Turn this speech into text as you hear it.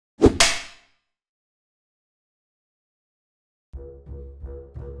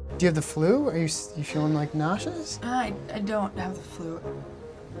Do you have the flu? Are you feeling like nauseous? I don't have the flu.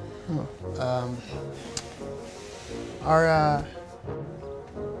 Oh. Are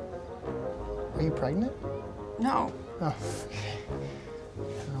you pregnant? No. Oh, okay. I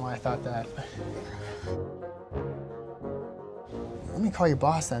don't know why I thought that. Let me call your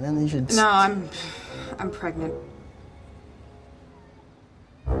boss then you should... No, I'm pregnant.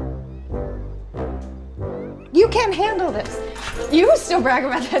 You can't handle this. You still brag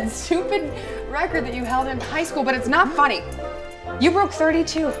about that stupid record that you held in high school, but it's not funny. You broke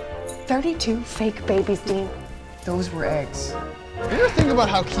 32. 32 fake babies, Dean. Those were eggs. You ever think about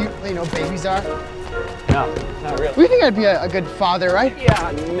how cute, babies are? No, not really. We think I'd be a good father, right?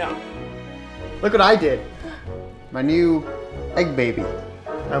 Yeah, no. Look what I did. My new egg baby.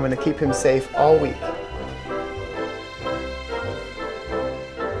 I'm gonna keep him safe all week.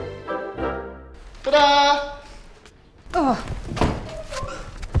 Ta-da! Oh.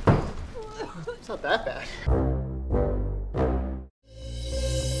 It's not that bad.